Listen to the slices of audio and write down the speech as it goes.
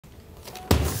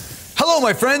Hello,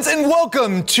 my friends, and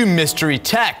welcome to Mystery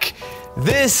Tech.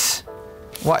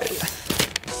 What?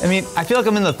 I mean, I feel like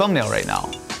I'm in the thumbnail right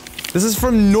now. This is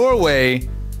from Norway.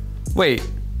 Wait,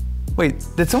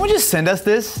 did someone just send us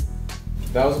this?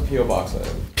 That was a P.O. box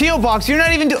item. P.O. box, you're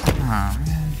not even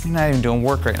doing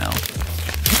work right now.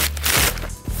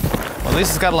 Well, at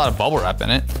least it's got a lot of bubble wrap in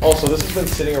it. Also, this has been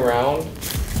sitting around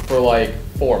for like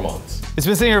 4 months. It's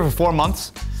been sitting here for 4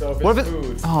 months? So if what it's if it,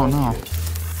 food, oh no.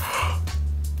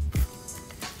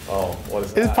 Oh, what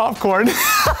is that? It's popcorn.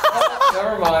 Oh,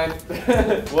 never mind.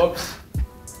 Whoops.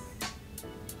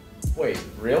 Wait,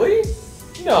 really?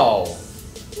 No.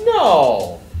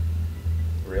 No.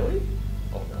 Really?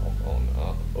 Oh no, oh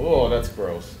no. Oh, that's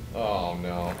gross. Oh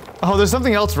no. Oh, there's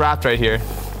something else wrapped right here.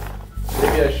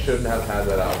 Maybe I shouldn't have had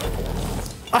that out before.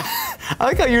 I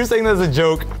like how you were saying that as a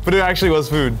joke, but it actually was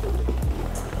food.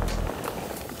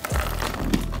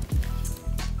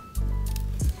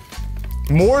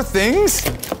 More things?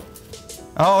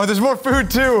 Oh, there's more food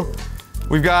too.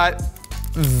 We've got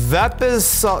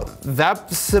Vapsibol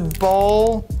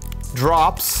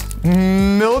drops,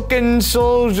 milk and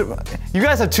soldier. You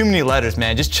guys have too many letters,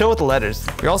 man. Just chill with the letters.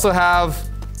 We also have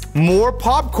more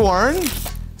popcorn.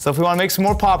 So if we want to make some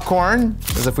more popcorn,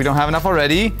 as if we don't have enough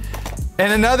already,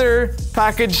 and another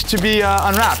package to be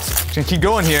unwrapped. Just gonna keep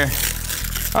going here.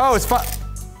 Oh, it's fun.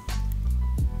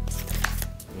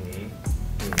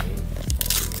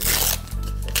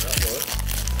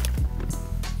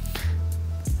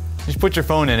 Just put your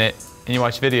phone in it and you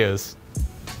watch videos.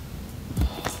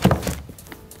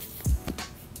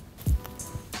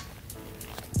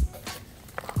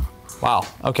 Wow,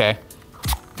 okay.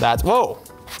 Whoa.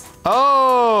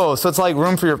 Oh, so it's like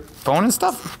room for your phone and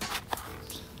stuff?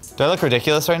 Do I look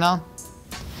ridiculous right now?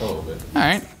 A little bit. All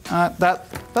right, that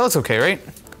looks okay, right?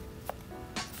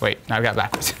 Wait, now I got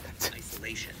backwards.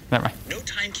 Isolation. Never mind. No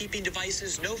timekeeping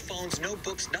devices, no phones, no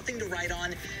books, nothing to write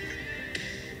on.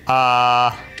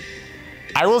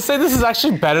 I will say this is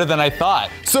actually better than I thought.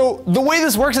 So the way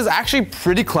this works is actually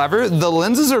pretty clever. The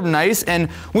lenses are nice,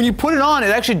 and when you put it on,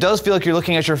 it actually does feel like you're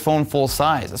looking at your phone full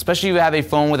size, especially if you have a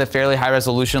phone with a fairly high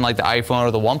resolution like the iPhone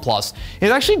or the OnePlus. It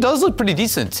actually does look pretty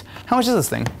decent. How much is this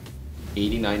thing?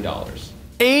 $89.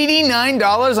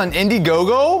 $89 on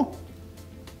Indiegogo?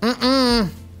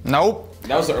 Nope.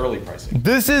 That was the early pricing.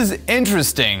 This is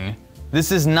interesting. This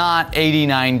is not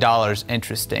 $89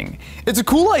 interesting. It's a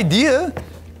cool idea.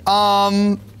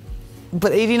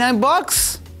 But 89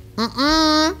 bucks?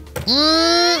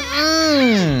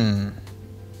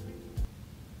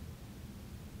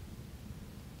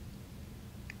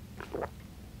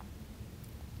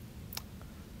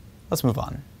 Let's move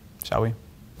on, shall we?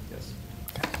 Yes.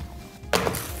 Okay.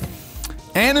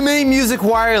 Anime Music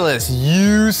Wireless,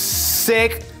 you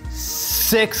sick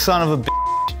son of a bitch.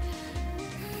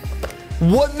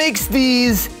 What makes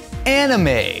these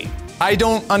anime? I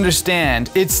don't understand.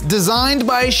 It's designed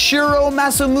by Shiro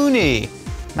Masamune.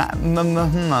 How long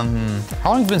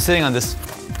have you been sitting on this?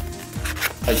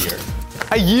 A year.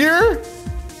 A year?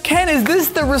 Ken, is this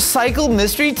the recycled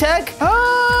Mystery Tech?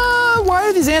 Why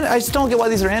are these I just don't get why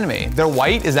these are anime. They're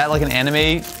white? Is that like an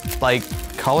anime, like,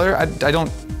 color? I don't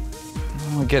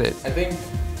get it. I think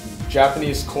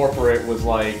Japanese corporate was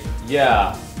like,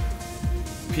 yeah,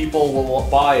 people will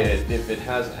buy it if it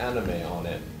has anime on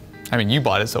it. I mean, you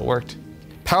bought it, so it worked.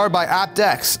 Powered by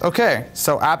AppDex. Okay,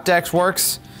 so AppDex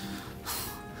works.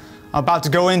 I'm about to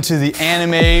go into the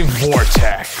anime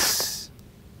vortex.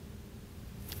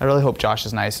 I really hope Josh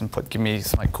is nice and give me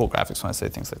some like cool graphics when I say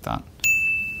things like that.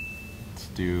 Let's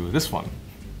do this one.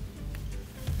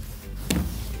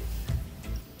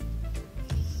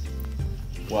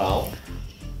 Well,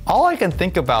 all I can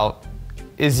think about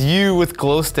is you with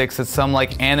glow sticks at some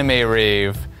like anime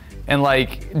rave and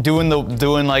like doing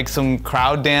like some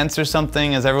crowd dance or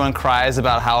something as everyone cries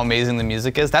about how amazing the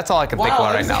music is. That's all I can think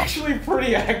about right now. Wow, that's actually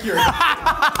pretty accurate. You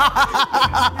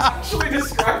actually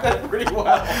described that pretty well.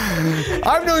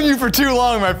 I've known you for too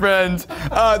long, my friend.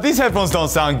 These headphones don't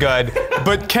sound good,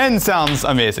 but Ken sounds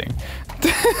amazing.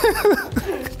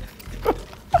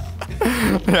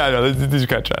 Yeah, I know, these are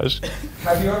kind of trash.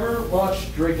 Have you ever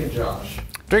watched Drake and Josh?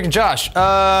 Drake and Josh,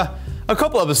 a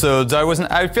couple episodes. I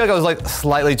feel like I was like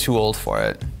slightly too old for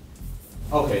it.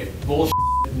 Okay, bullshit.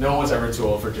 No one's ever too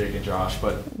old for Drake and Josh,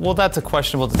 but... Well, that's a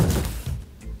questionable decision.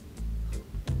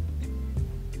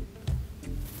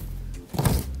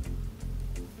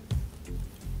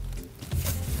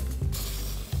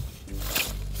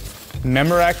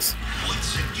 Memorex.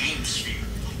 What's a GameSphere?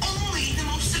 Only the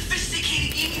most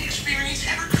sophisticated gaming experience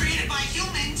ever created by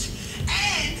humans,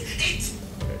 and it's...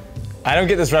 I don't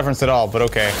get this reference at all, but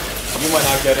okay. You might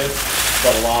not get it,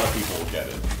 but a lot of people will get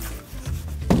it.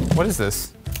 What is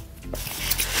this? It's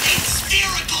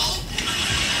spherical.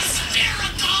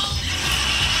 Spherical.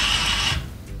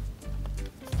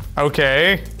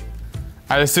 Okay.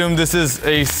 I assume this is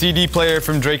a CD player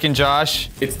from Drake and Josh.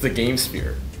 It's the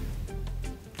GameSphere.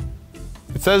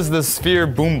 It says the Sphere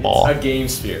Boom Ball. A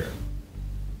GameSphere.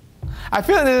 I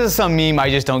feel like this is some meme I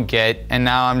just don't get, and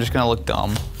now I'm just gonna look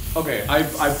dumb. Okay, I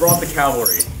brought the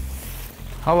cavalry.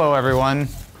 Hello, everyone.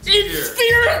 It's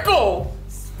spherical!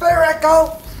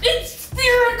 Spherical! It's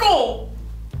spherical!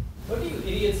 What are you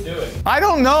idiots doing? I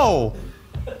don't know.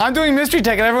 I'm doing Mystery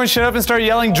Tech, and everyone shut up and started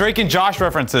yelling Drake and Josh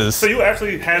references. So you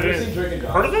actually haven't Drake and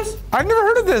Josh? heard of this? I've never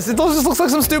heard of this. It just looks like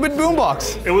some stupid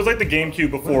boombox. It was like the GameCube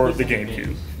before the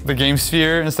GameCube. The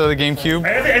GameSphere instead of the GameCube.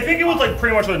 I think it was like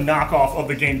pretty much a knockoff of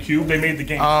the GameCube. They made the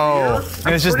GameSphere. Oh,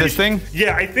 and it's just this thing?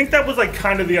 Yeah, I think that was like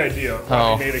kind of the idea when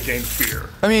Oh. they made a GameSphere.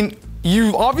 I mean,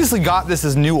 you obviously got this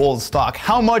as new old stock.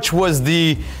 How much was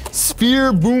the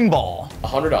Sphere Boom Ball?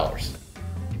 $100.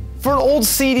 For an old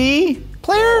CD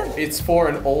player? It's for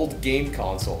an old game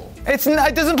console. It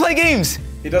doesn't play games.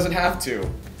 It doesn't have to.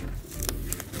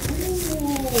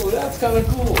 Ooh, that's kind of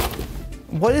cool.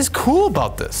 What is cool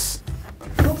about this?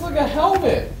 It looks like a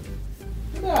helmet.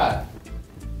 Look at that.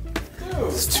 Dude,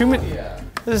 It's too many. yeah.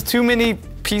 There's too many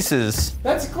pieces.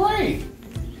 That's great.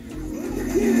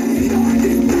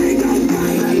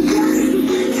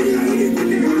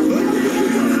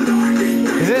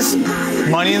 Is this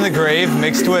Money in the Grave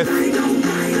mixed with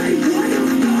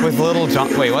Little John?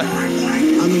 Wait, what?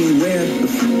 I mean, where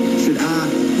should I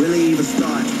really even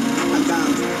start? I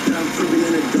found that I'm tripping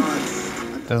in the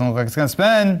dark. Doesn't look like it's gonna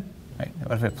spin. Wait,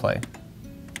 what if it play?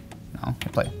 No,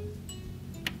 it play.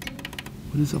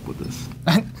 What is up with this?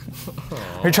 Are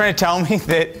you trying to tell me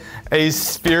that a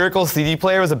spherical CD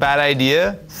player was a bad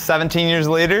idea 17 years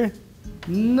later?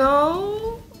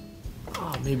 No.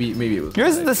 Oh, maybe it was. You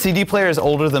realize that the CD player is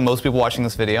older than most people watching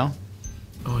this video?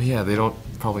 Oh yeah, they don't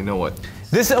probably know what.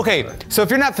 Okay, so if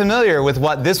you're not familiar with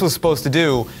what this was supposed to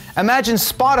do, imagine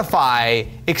Spotify,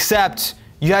 except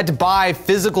you had to buy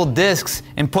physical discs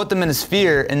and put them in a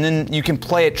sphere, and then you can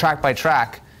play it track by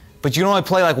track. But you can only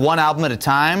play like one album at a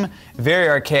time. Very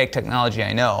archaic technology,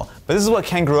 I know. But this is what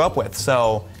Ken grew up with,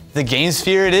 so the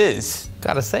GameSphere it is.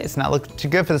 Gotta say, it's not looking too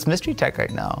good for this Mystery Tech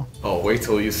right now. Oh, wait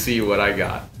till you see what I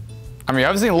got. I mean,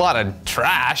 I've seen a lot of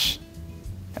trash.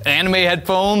 Anime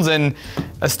headphones and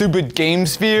a stupid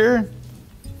GameSphere.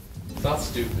 It's not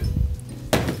stupid.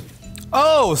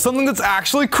 Oh, something that's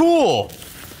actually cool.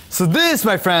 So this,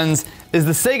 my friends, is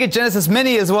the Sega Genesis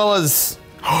Mini as well as...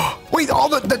 Wait,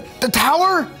 the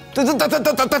tower?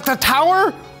 The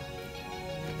tower?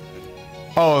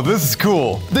 Oh, this is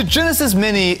cool. The Genesis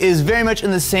Mini is very much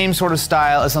in the same sort of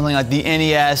style as something like the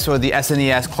NES or the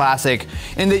SNES Classic,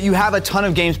 in that you have a ton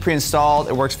of games pre-installed,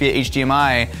 it works via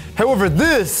HDMI. However,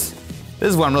 this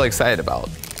is what I'm really excited about.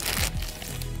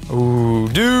 Ooh,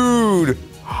 dude.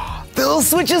 The little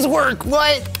switches work,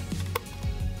 what?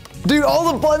 Dude,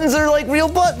 all the buttons are like real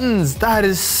buttons. That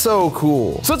is so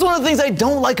cool. So it's one of the things I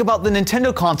don't like about the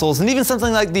Nintendo consoles and even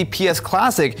something like the PS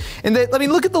Classic, in that, I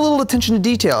mean, look at the little attention to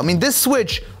detail. I mean, this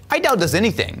switch, I doubt does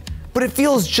anything, but it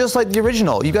feels just like the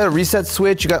original. You got a reset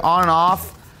switch, you got on and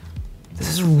off. This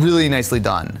is really nicely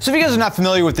done. So if you guys are not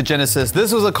familiar with the Genesis,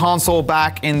 this was a console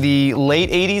back in the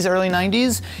late 80s, early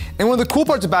 90s. And one of the cool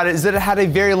parts about it is that it had a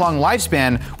very long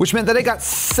lifespan, which meant that it got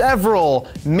several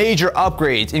major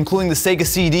upgrades, including the Sega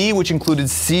CD, which included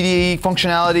CD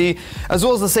functionality, as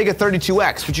well as the Sega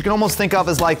 32X, which you can almost think of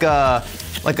as like an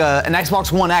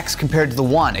Xbox One X compared to the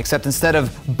One, except instead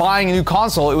of buying a new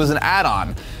console, it was an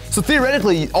add-on. So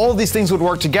theoretically, all of these things would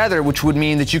work together, which would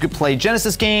mean that you could play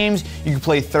Genesis games, you could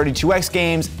play 32X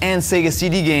games, and Sega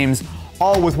CD games,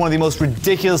 all with one of the most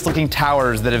ridiculous looking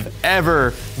towers that have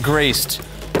ever graced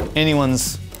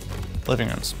anyone's living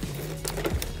rooms.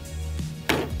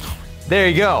 There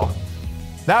you go.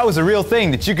 That was a real thing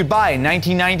that you could buy in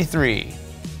 1993.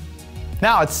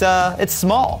 Now it's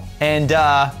small, and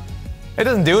it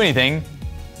doesn't do anything,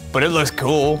 but it looks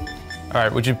cool. All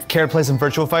right, would you care to play some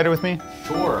Virtua Fighter with me?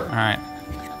 Sure. All right.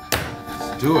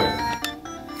 Let's do it.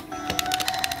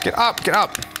 Get up, get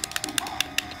up.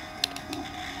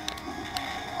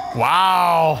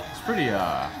 Wow. It's pretty,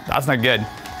 That's not good.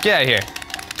 Get out of here.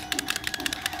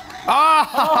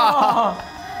 Ah!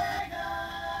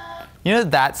 You know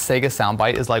that Sega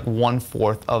soundbite is like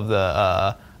 1/4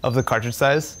 of the cartridge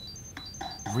size?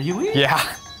 Really? Yeah.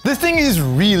 This thing is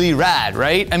really rad,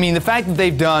 right? I mean, the fact that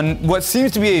they've done what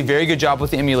seems to be a very good job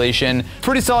with the emulation,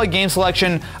 pretty solid game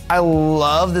selection. I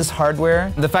love this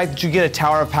hardware. The fact that you get a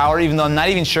Tower of Power, even though I'm not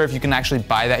even sure if you can actually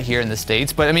buy that here in the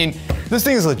States, but I mean, this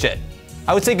thing is legit.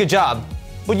 I would say good job,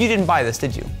 but you didn't buy this,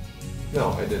 did you? No,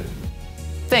 I didn't.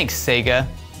 Thanks, Sega.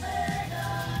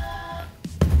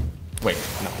 Wait,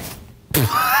 no.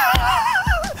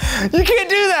 You can't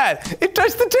do that! It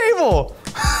touched the table!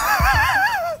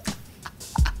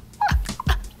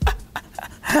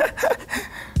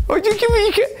 What'd you give me?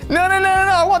 You can't, no,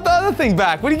 I want the other thing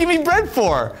back. What do you give me bread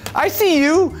for? I see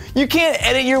you. You can't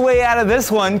edit your way out of this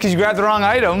one because you grabbed the wrong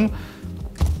item.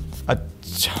 A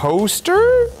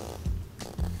toaster?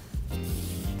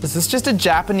 Is this just a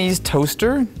Japanese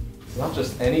toaster? It's not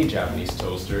just any Japanese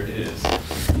toaster, it is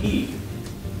the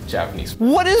Japanese.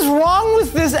 What is wrong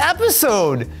with this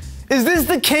episode? Is this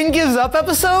the Ken Gives Up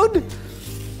episode?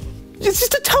 It's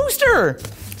just a toaster.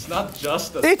 It's not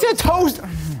just a It's a toaster.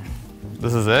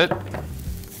 This is it?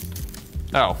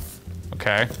 Oh,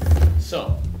 okay.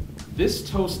 So, this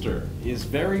toaster is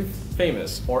very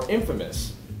famous or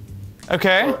infamous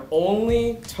Okay. for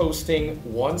only toasting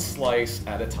one slice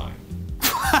at a time.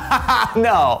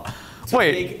 No. To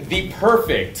Wait, make the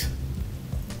perfect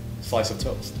slice of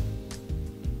toast.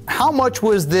 how much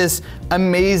was this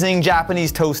amazing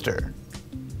Japanese toaster?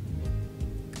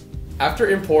 After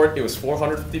import, it was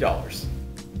 $450.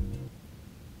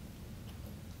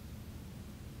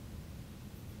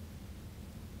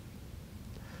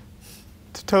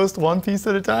 To toast one piece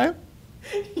at a time?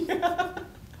 Yeah.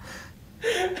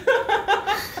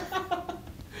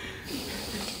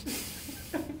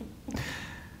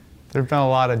 There've been a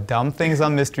lot of dumb things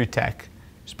on Mystery Tech.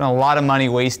 There's been a lot of money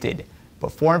wasted. But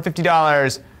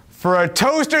 $450 for a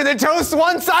toaster that toasts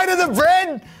one side of the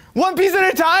bread, one piece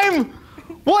at a time?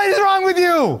 What is wrong with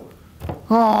you?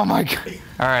 Oh my God.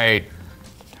 All right,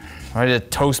 I'm ready to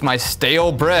toast my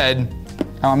stale bread.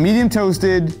 I want medium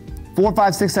toasted, 4,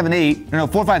 5, 6, 7, 8. No,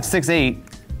 4, 5, 6, 8.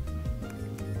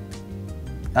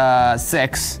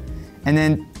 6. And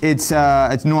then it's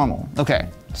normal. Okay,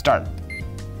 start.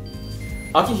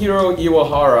 Akihiro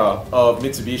Iwahara of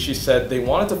Mitsubishi said they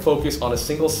wanted to focus on a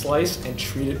single slice and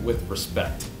treat it with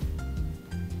respect.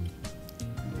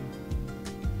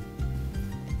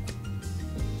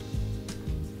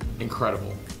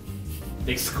 Incredible.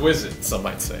 Exquisite, some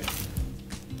might say.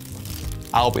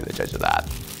 I'll be the judge of that.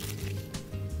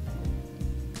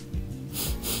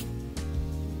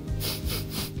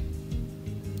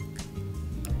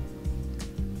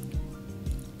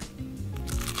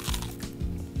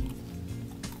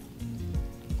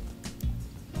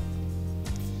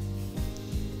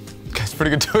 It's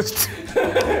pretty good toast.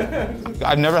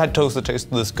 I've never had toast that tastes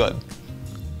this good.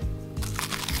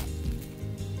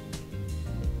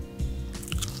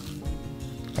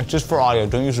 It's just for audio,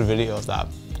 don't use a video of that.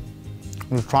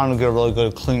 I'm just trying to get a really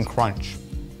good clean crunch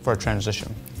for a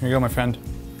transition. Here you go, my friend.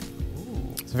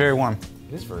 Ooh, It's very warm.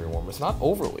 it is very warm. It's not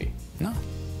overly. No.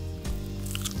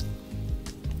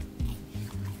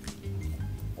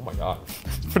 Oh my god.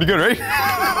 Pretty good, right?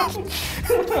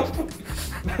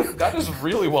 That is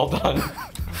really well done.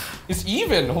 It's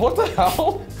even. What the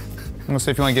hell? I'm gonna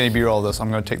say if you want to get any B-roll of this, I'm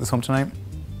gonna take this home tonight.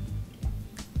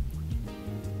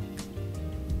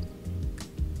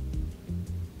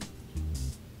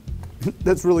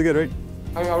 That's really good, right?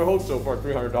 I would hope so for a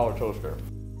 $300 toaster.